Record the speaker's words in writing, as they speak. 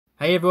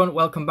Hey everyone,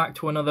 welcome back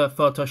to another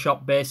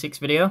Photoshop Basics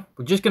video.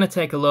 We're just going to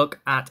take a look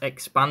at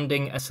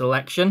expanding a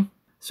selection.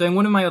 So in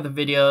one of my other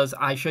videos,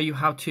 I show you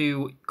how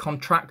to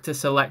contract a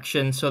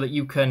selection so that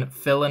you can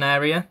fill an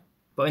area.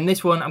 But in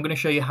this one, I'm going to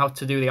show you how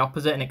to do the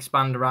opposite and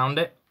expand around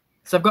it.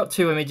 So I've got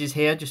two images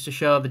here just to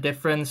show the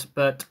difference,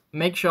 but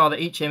make sure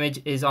that each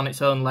image is on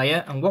its own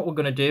layer. And what we're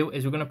going to do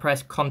is we're going to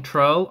press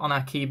Control on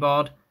our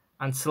keyboard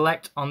and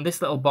select on this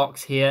little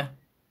box here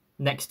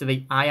next to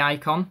the eye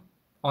icon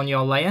on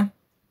your layer.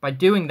 By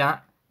doing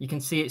that, you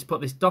can see it's put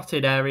this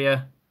dotted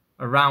area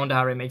around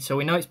our image, so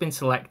we know it's been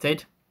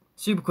selected.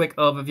 Super quick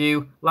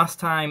overview. Last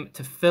time,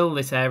 to fill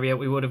this area,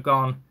 we would have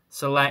gone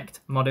Select,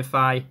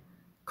 Modify,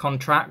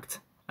 Contract,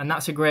 and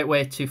that's a great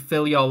way to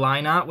fill your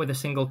line art with a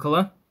single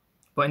color.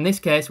 But in this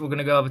case, we're going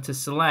to go over to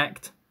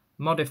Select,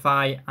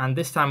 Modify, and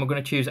this time we're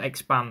going to choose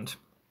Expand.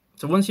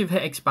 So once you've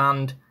hit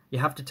Expand, you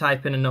have to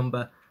type in a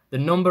number. The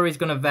number is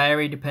going to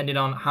vary depending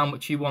on how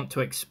much you want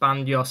to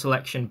expand your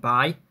selection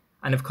by.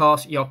 And of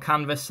course, your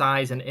canvas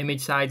size and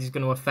image size is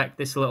going to affect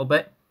this a little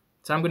bit.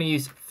 So I'm going to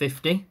use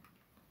 50,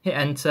 hit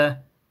enter,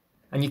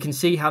 and you can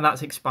see how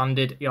that's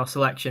expanded your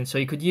selection. So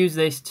you could use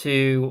this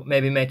to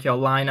maybe make your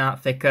line art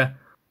thicker.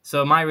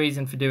 So my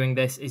reason for doing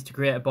this is to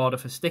create a border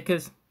for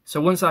stickers.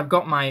 So once I've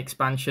got my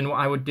expansion, what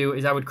I would do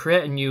is I would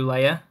create a new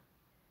layer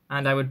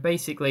and I would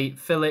basically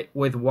fill it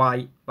with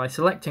white by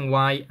selecting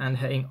white and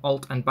hitting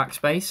Alt and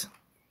Backspace.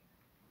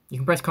 You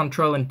can press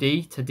Ctrl and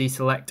D to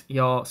deselect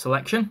your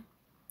selection.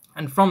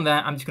 And from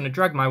there, I'm just going to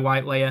drag my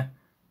white layer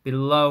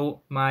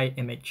below my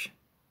image.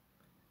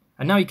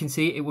 And now you can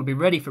see it would be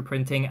ready for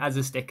printing as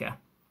a sticker.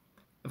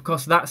 Of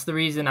course, that's the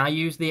reason I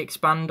use the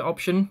expand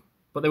option,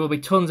 but there will be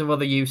tons of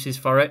other uses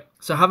for it.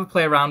 So have a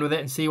play around with it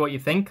and see what you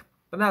think.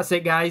 But that's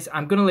it, guys.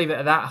 I'm going to leave it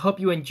at that. I hope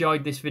you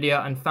enjoyed this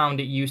video and found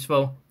it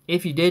useful.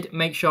 If you did,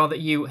 make sure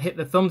that you hit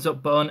the thumbs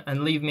up button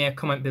and leave me a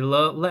comment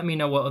below. Let me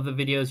know what other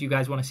videos you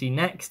guys want to see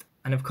next.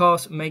 And of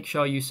course, make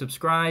sure you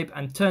subscribe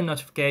and turn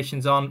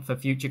notifications on for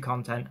future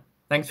content.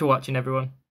 Thanks for watching, everyone.